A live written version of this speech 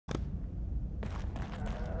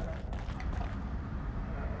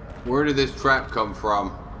Where did this trap come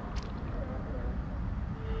from?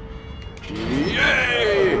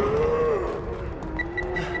 Yay!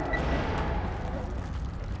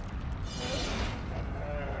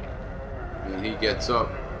 And he gets up.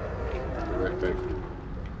 Terrific.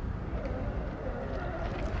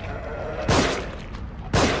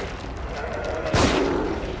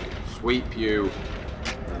 Sweep you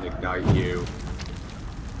and ignite you.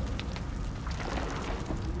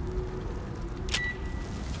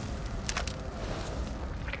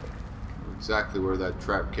 Exactly where that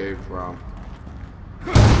trap came from.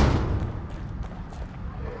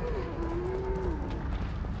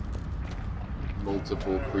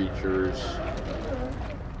 Multiple creatures.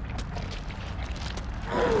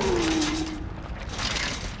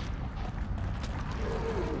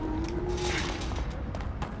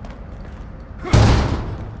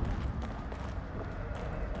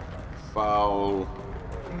 Foul.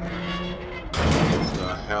 What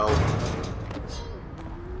the hell?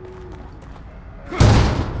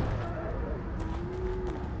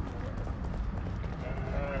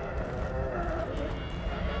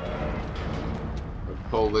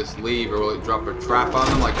 Pull this lever, will it drop a trap on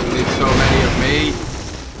them like it did so many of me?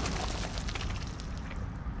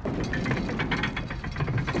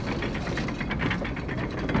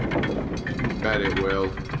 Bet it will.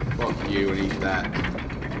 Fuck you and eat that.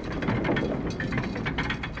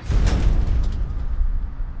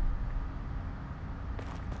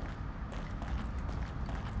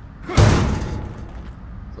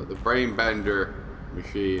 So the brain bender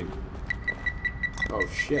machine. Oh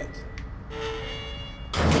shit.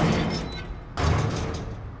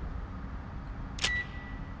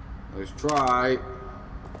 Let's try. Let's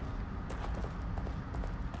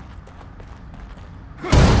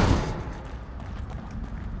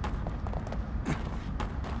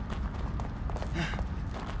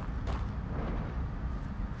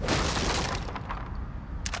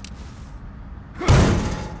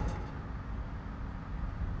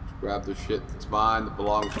grab the shit that's mine, that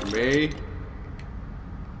belongs to me.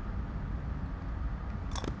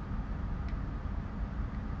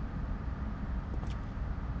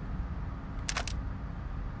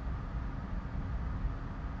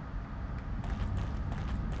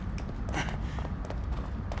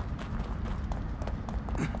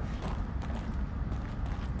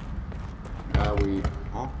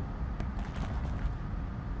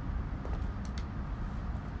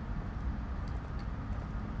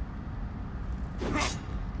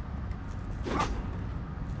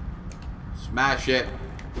 Smash it.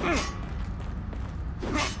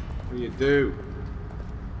 What do you do?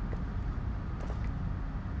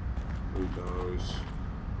 Who knows?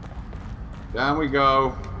 Down we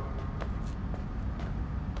go.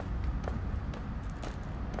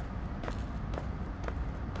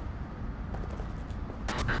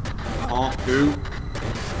 Honk, who?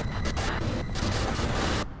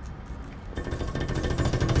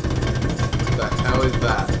 What the hell is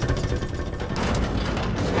that?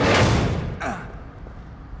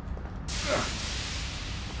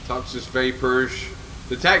 Toxic vapors.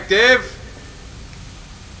 Detective!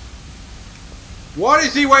 What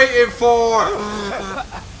is he waiting for?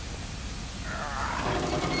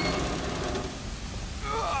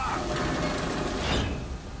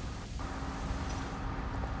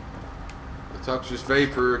 The toxic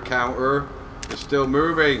vapor counter is still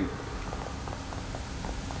moving.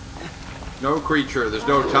 No creature, there's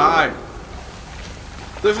no time.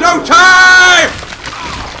 There's no time!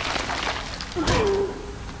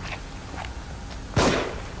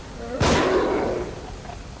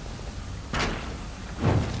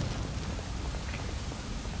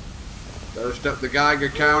 Burst up the Geiger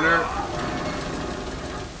counter.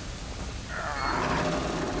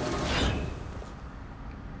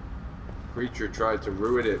 Creature tried to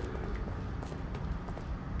ruin it.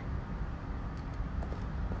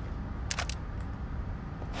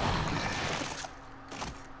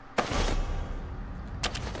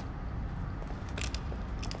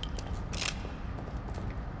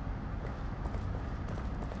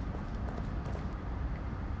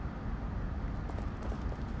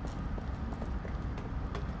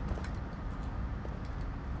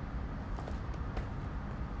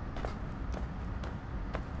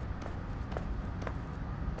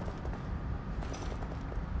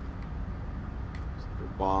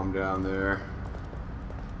 Bomb down there.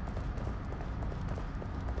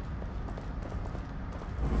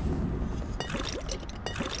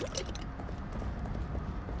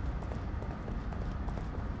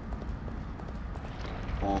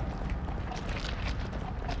 Oh.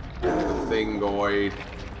 The Thingoid.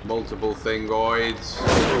 Multiple Thingoids.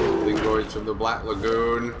 Thingoids from the Black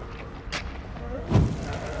Lagoon.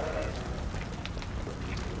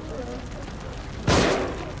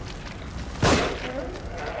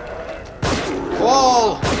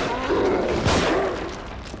 Fall!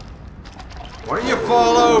 Why don't you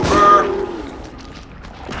fall over?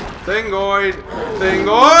 Thingoid!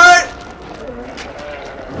 Thingoid!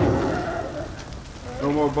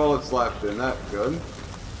 No more bullets left in that gun.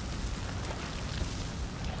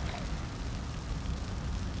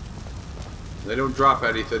 They don't drop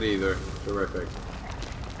anything either. Terrific.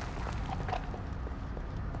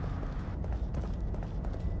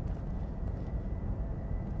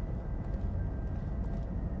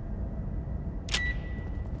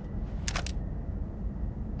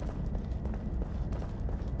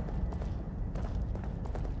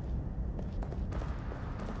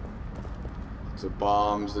 The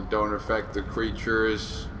bombs that don't affect the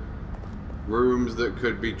creatures. Rooms that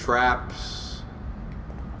could be traps.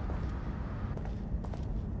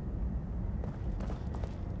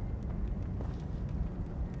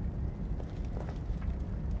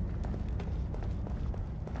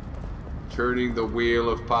 Turning the wheel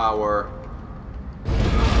of power.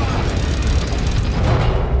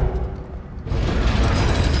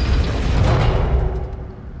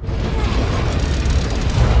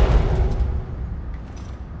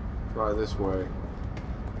 Try this way.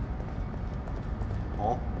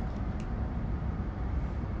 Oh.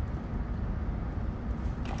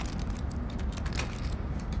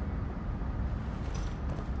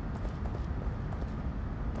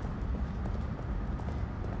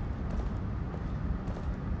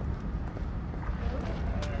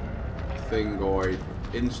 Thingoid.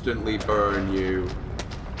 Instantly burn you.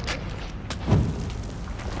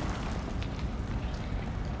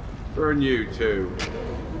 Burn you too.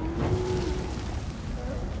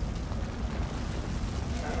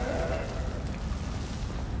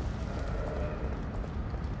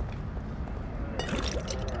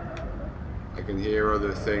 I can hear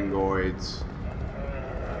other Thingoids.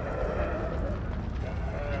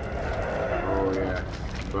 Oh yeah.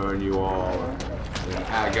 Burn you all. An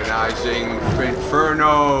agonizing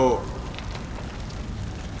inferno!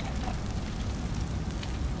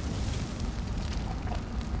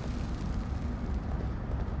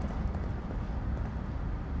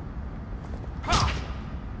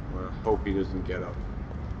 Well, hope he doesn't get up.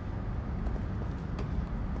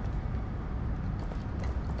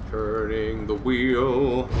 Turning the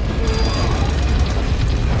wheel.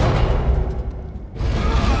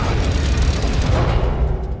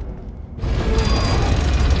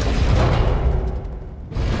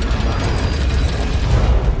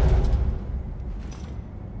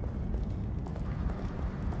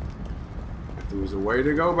 If there was a way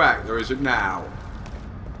to go back, there isn't now.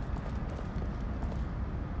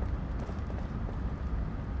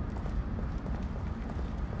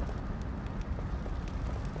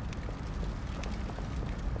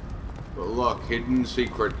 But look, hidden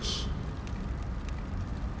secrets.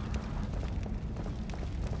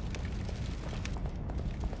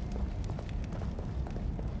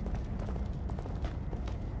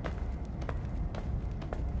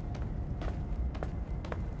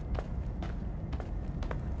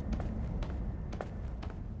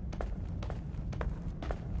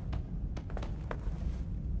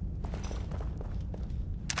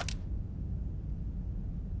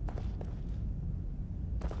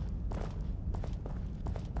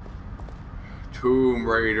 Tomb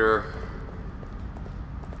Raider.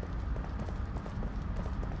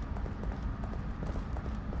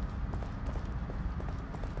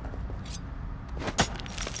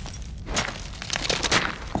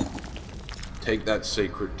 Take that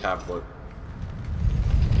sacred tablet.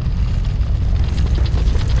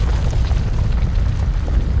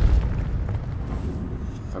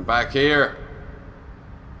 I'm back here.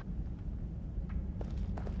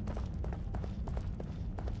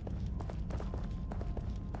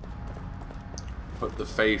 Put the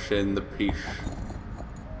faith in the piece.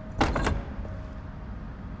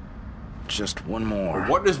 Just one more.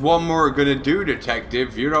 What is one more gonna do,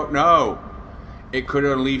 detective? You don't know. It could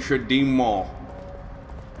unleash a demon.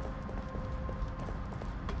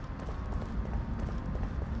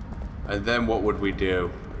 And then what would we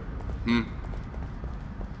do?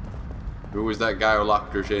 Who was that guy who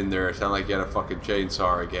locked us in there? It sounded like he had a fucking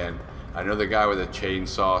chainsaw again. Another guy with a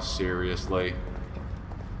chainsaw, seriously.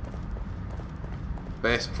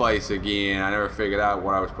 Best place again. I never figured out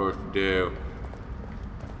what I was supposed to do.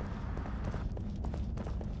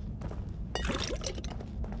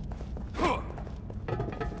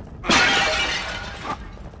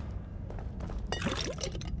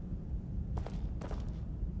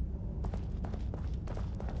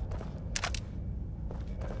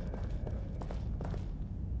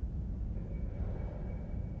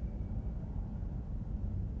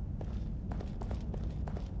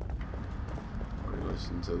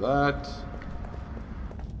 into that.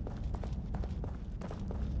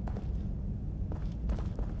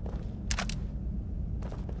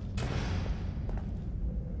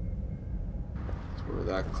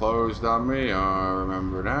 That closed on me. I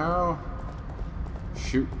remember now.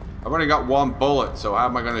 Shoot. I've only got one bullet, so how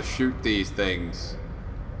am I going to shoot these things?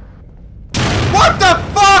 What the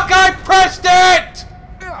fuck? I pressed it!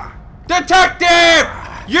 Detective!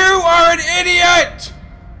 You are an idiot!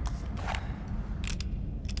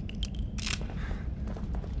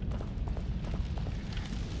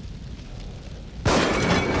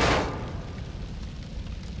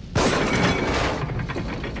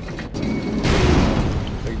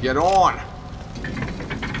 Get on!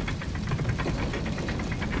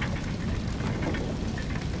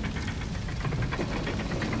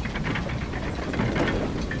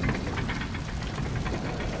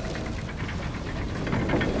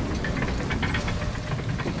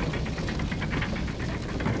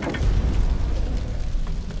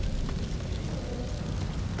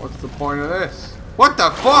 What's the point of this? What the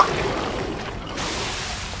fuck?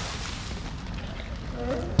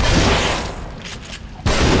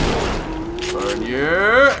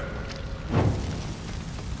 Yeah.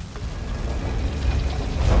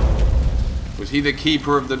 Was he the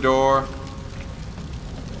keeper of the door?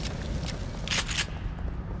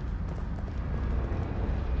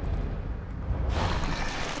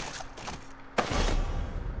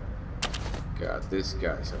 God, this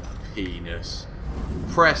guy's a penis.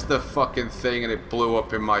 Press the fucking thing and it blew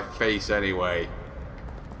up in my face anyway.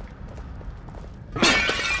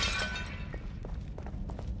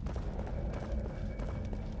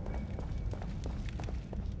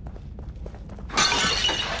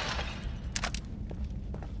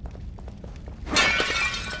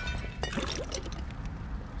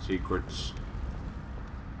 Secrets.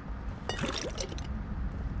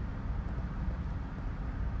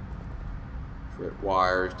 Trip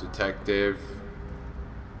wires, detective.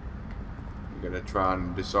 You're gonna try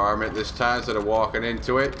and disarm it this time instead of walking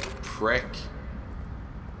into it. Prick.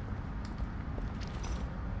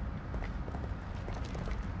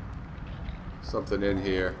 Something in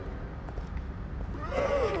here.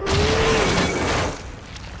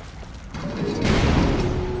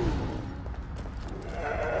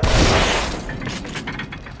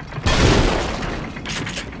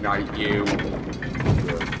 Ignite you.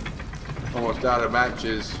 Good. Almost out of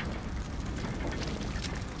matches.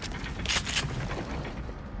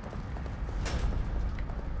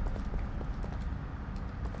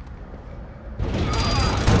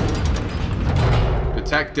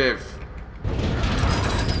 Detective!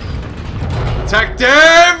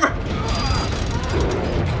 Detective!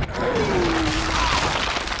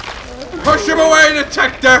 Push him away,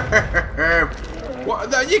 detective!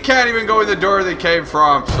 What, you can't even go in the door they came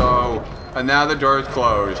from, so... And now the door is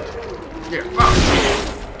closed. Yeah,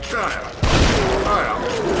 oh, shut up. I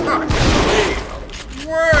can't believe.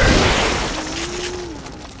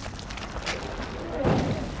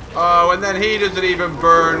 Oh, and then he doesn't even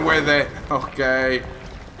burn with it. Okay.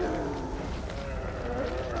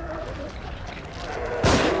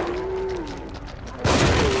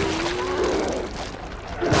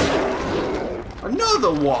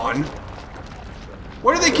 Another one?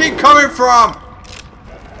 Where do they keep coming from?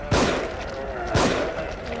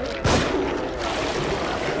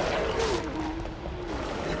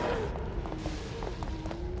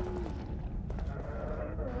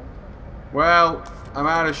 Well, I'm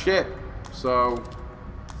out of shit, so...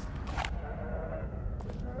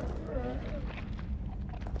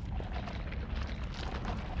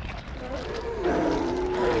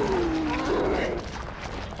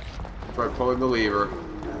 Try pulling the lever.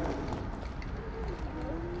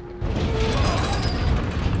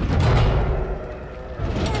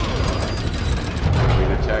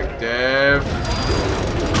 Detective.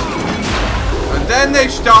 And then they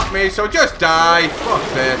stop me, so just die. Fuck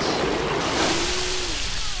this.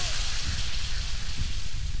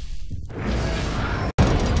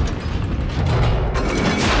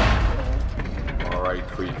 Alright,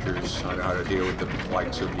 creatures. I know how to deal with the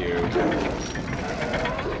likes of you.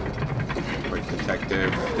 Wait,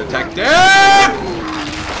 detective. Detective!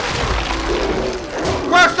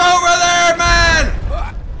 Cross over there, man!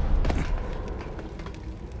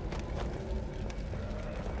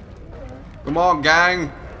 Come on,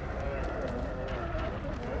 gang.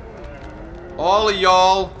 All of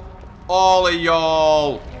y'all. All of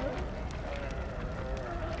y'all.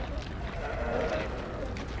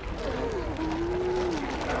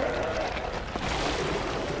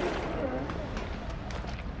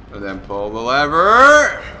 And then pull the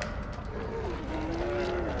lever.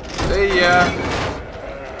 See ya.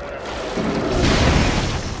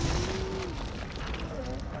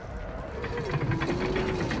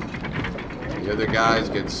 The other guys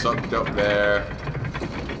get sucked up there.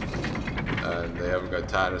 And they haven't got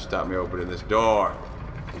time to stop me opening this door.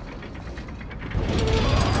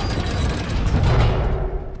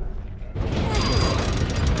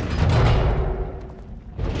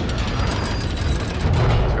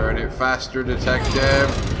 Turn it faster, detective.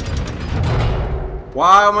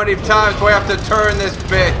 Why? How many times do I have to turn this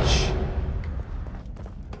bitch?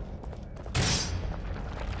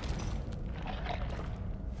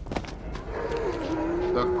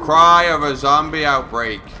 The cry of a zombie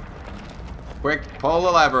outbreak. Quick, pull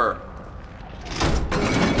the lever.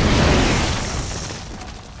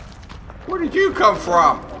 Where did you come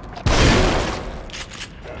from?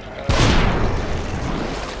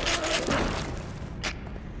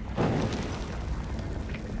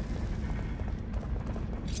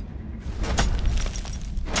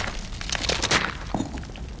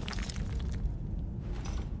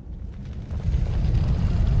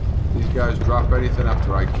 These guys drop anything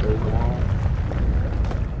after I kill them all?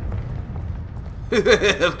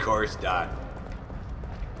 Of course not.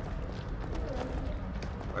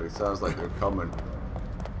 But it sounds like they're coming.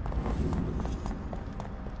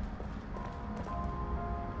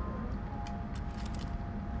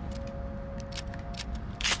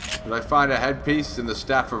 Did I find a headpiece in the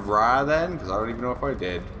Staff of Ra then? Because I don't even know if I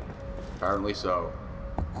did. Apparently so.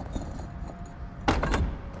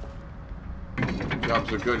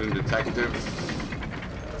 Jobs are good in detective.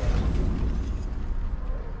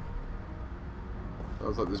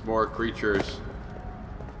 Sounds like there's more creatures.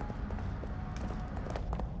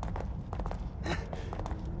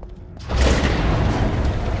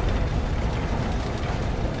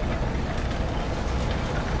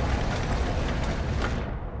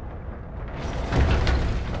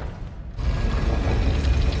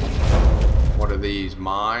 What are these,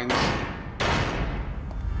 mines?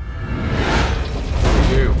 What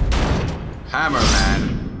are you? Hammer man.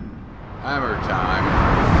 Hammer time.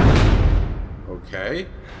 Okay.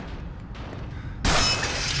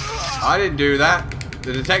 I didn't do that.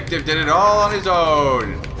 The detective did it all on his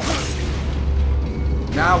own.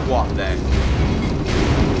 Now what then?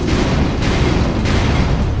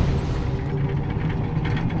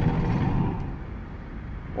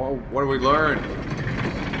 Well, what do we learn?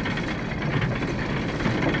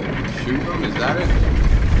 Shoot them? Is that it?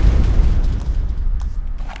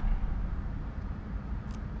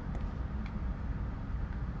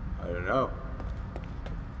 I don't know.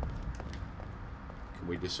 Can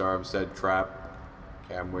we disarm said trap?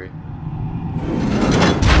 Can we?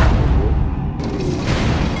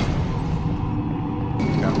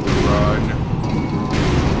 Have to run.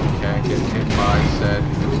 Can't get hit by said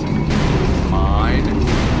mine.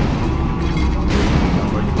 How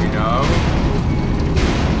much we know.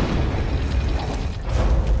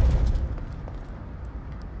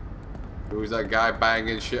 Who's that guy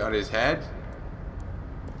banging shit on his head?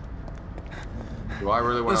 Do I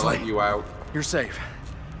really want to let you out? You're safe.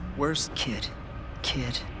 Where's Kid?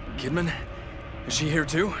 Kidman? Is she here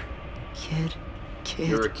too? Kid.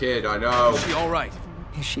 You're a kid, I know. Is she all right?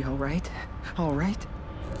 Is she all right? All right?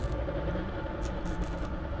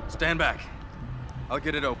 Stand back. I'll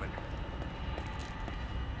get it open.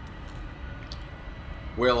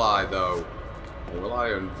 Will I, though? Or will I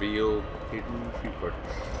unveil hidden secrets?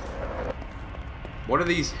 What do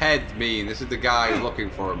these heads mean? This is the guy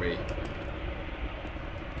looking for me.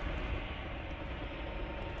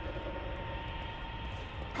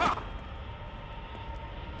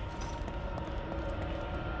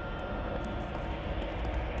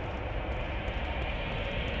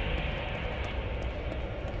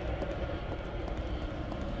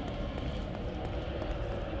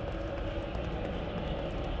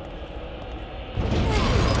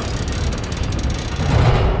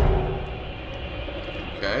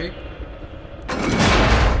 Okay.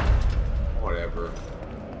 Whatever.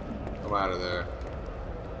 Come out of there.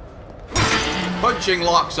 Punching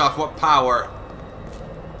locks off, what power?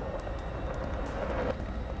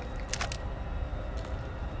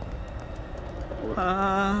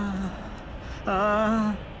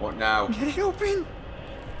 What now? Get it open.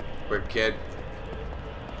 Quick, kid.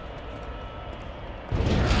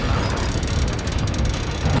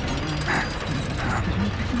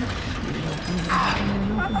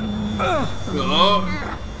 Oh.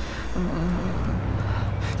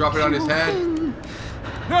 Drop it on his head.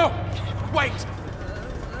 No! Wait!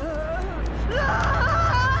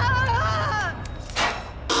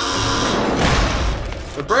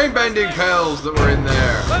 The brain-bending pills that were in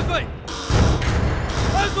there. Leslie!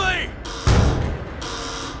 Leslie!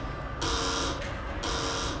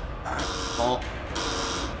 Oh.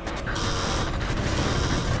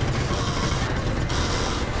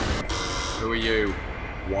 Who are you?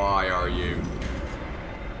 Why are you?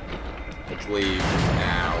 Let's leave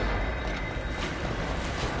now.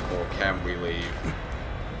 Or can we leave?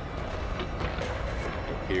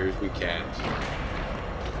 It appears we can't.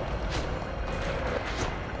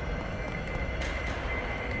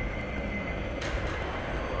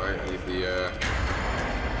 Alright, leave the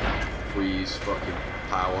freeze fucking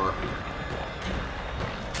power.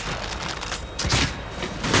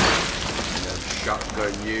 And then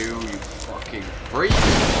shotgun you fucking freak!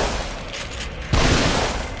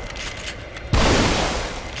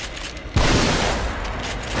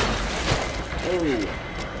 Oh!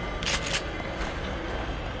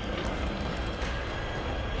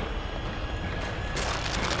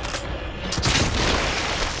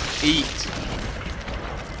 Eat!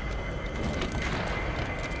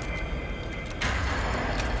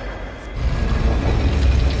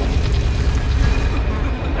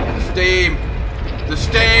 Steam! The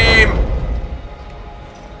steam!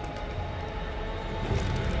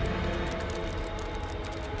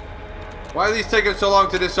 Why are these taking so long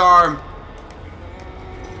to disarm?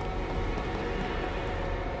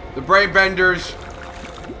 The brain benders.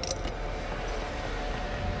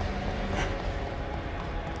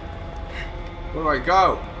 Where do I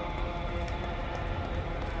go?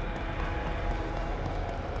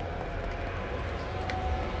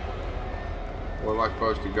 Where am I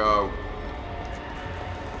supposed to go?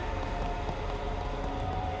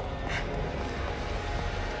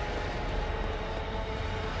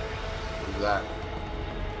 What's that?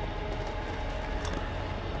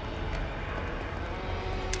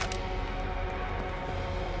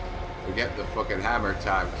 Forget the fucking hammer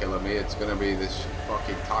time killing me. It's gonna be this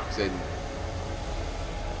fucking toxin.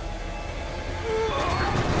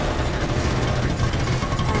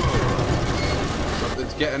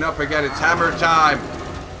 Something's getting up again. It's hammer time.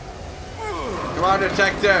 Come on,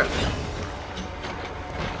 detective.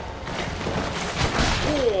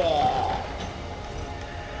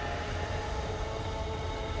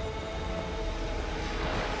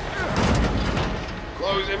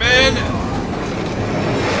 Close him in.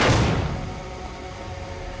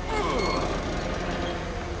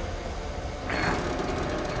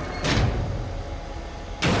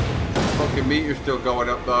 Meter's still going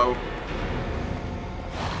up though.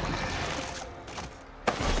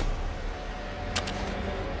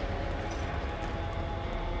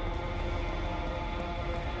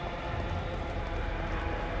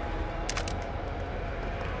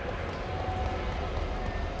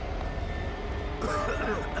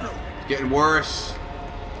 It's getting worse.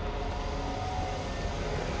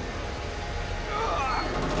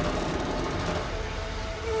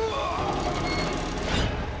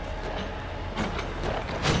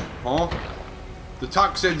 Huh? The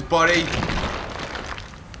toxins, buddy.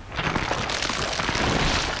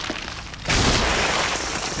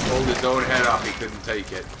 Hold his own head up, he couldn't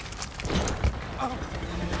take it.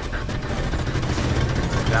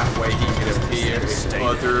 That way he can appear in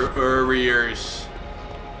other areas.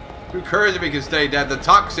 Who cares if he can stay dead? The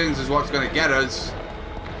toxins is what's gonna get us.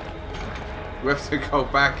 We have to go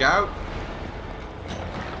back out.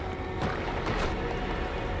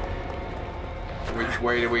 Which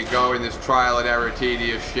way do we go in this trial and error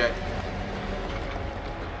tedious shit?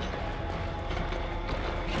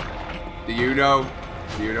 Do you know?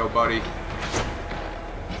 Do you know, buddy?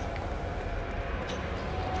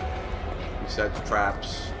 He sets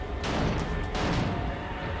traps.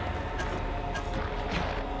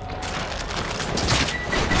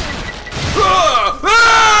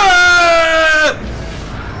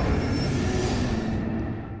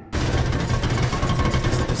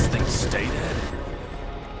 This thing stay dead?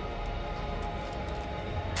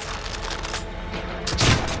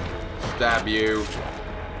 Stab you.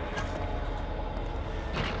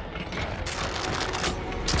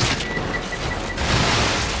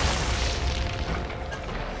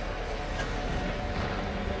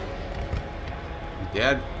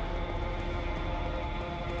 Dead?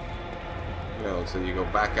 Well, so you go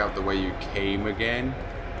back out the way you came again?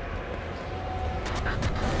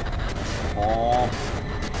 Oh.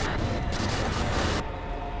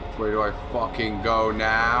 Where do I fucking go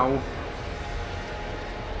now?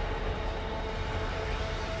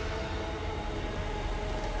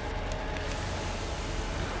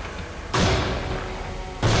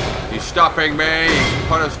 He's stopping me!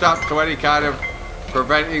 Put a stop to any kind of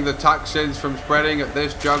preventing the toxins from spreading at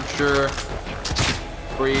this juncture.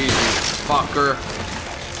 Freeze, you fucker.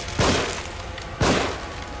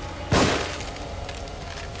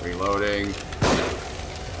 Reloading.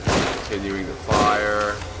 Continuing the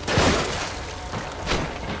fire.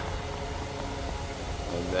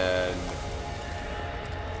 And then...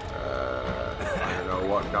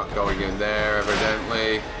 I'm not going in there,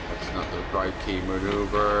 evidently. That's not the right key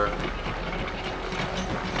maneuver.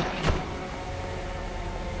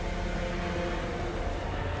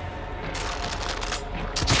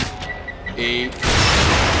 Eat.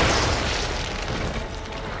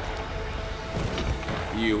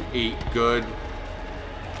 You eat good.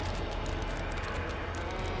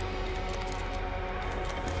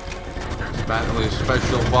 Dismantling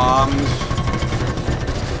special bombs.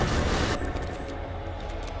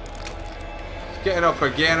 It's getting up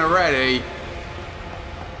again already.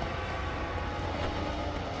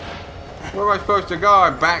 Where am I supposed to go?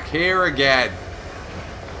 I'm back here again.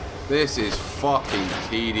 This is fucking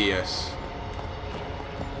tedious.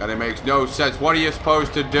 And it makes no sense. What are you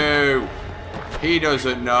supposed to do? He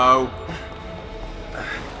doesn't know.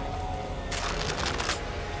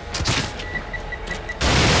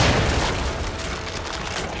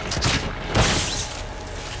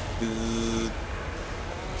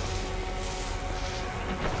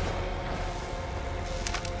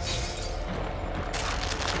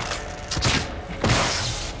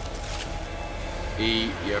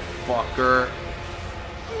 Eat, you fucker.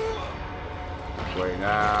 Wait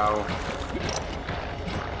now.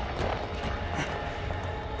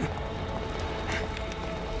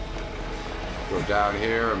 Go down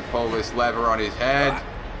here and pull this lever on his head.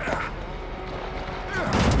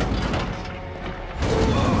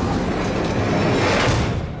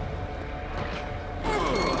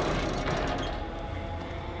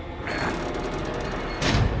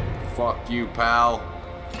 Fuck you, pal.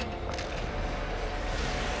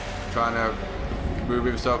 Trying to move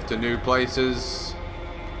himself to new places.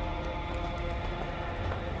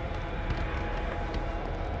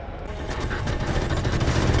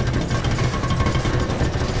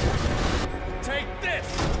 Take this!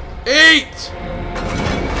 Eat!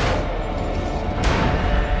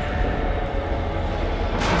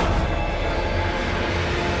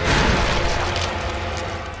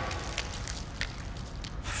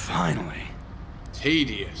 Finally.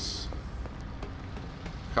 Tedious.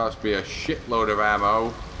 Cost me a shitload of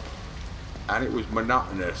ammo, and it was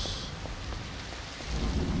monotonous.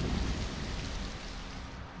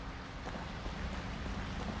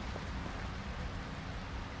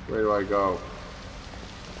 Where do I go?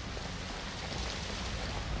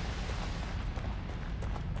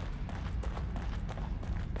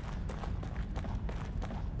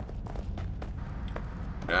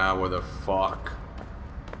 Now where the fuck?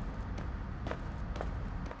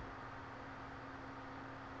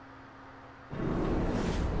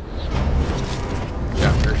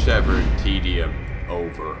 Chapter 7, Tedium,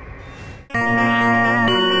 over.